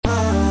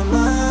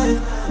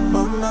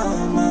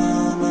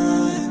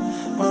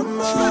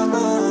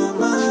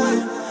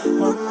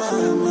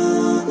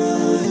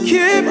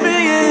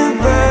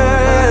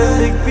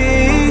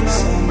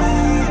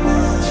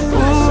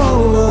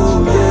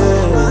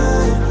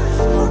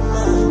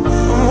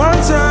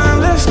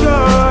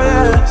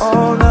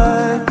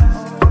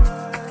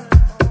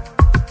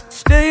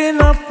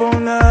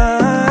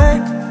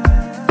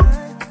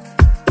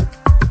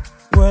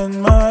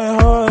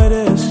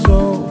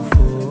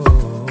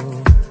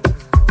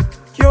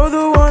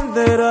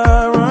that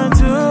I run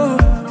to.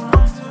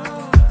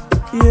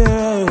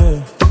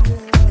 Yeah,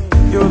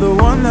 you're the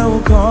one that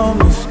will calm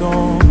the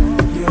storm.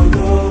 You're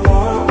the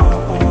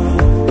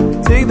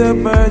one. Take the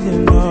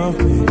burden off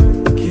me,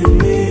 keep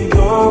me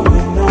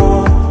going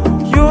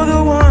on. You're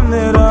the one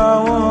that I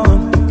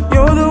want.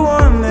 You're the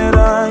one that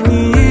I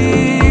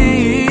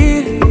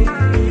need.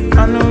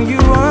 I know you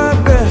are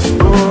best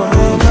for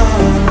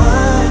my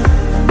mind.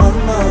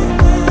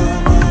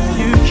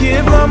 You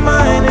keep my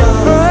mind in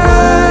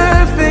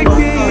perfect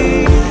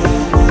peace.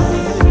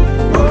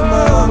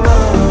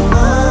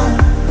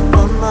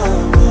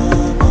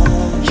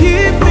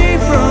 Keep me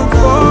from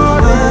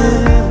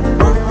falling.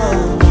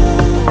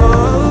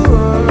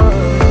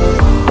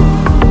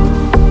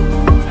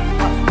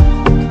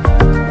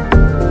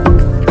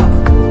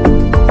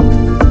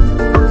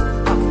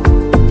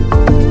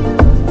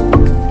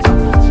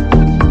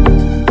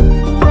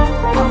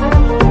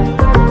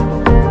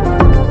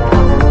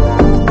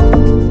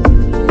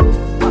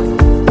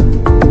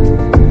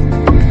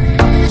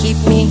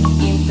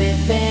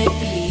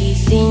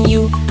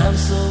 I'm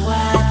so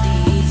at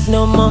ease,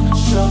 no more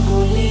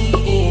struggling.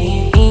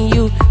 In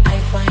you, I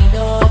find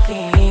all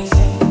things.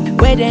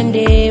 Where then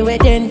they,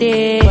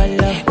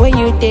 when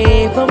you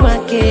day for my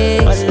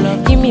case.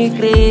 Give me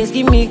grace,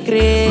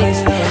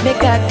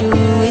 make I do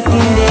it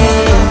in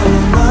there.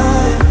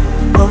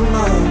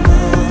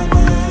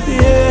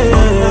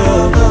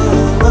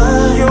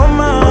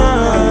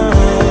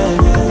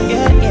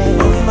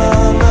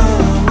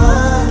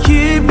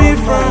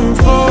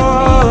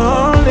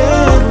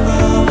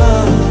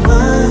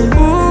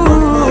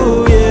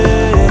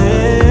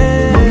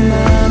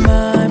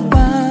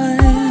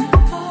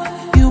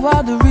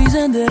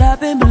 That I've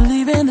been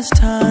believing this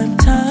time.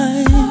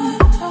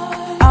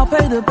 I'll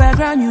pay the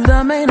background, you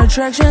the main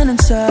attraction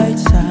inside.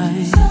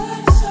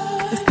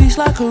 If peace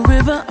like a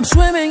river, I'm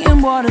swimming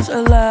in waters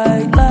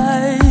alive.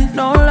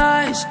 No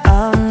lies,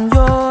 I'm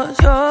yours,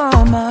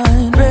 you're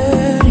mine.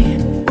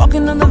 Ready,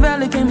 walking on the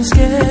valley can be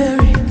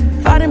scary.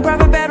 Fighting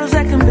private battles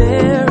that can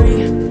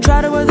vary.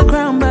 Try to wear the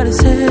crown, but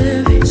it's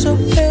heavy, so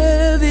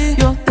heavy.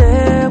 You're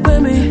there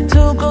with me,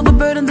 took all the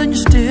burden, then you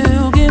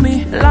still give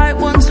me light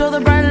once till the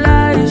bright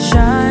light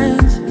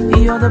shines.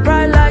 You're the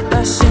bright light.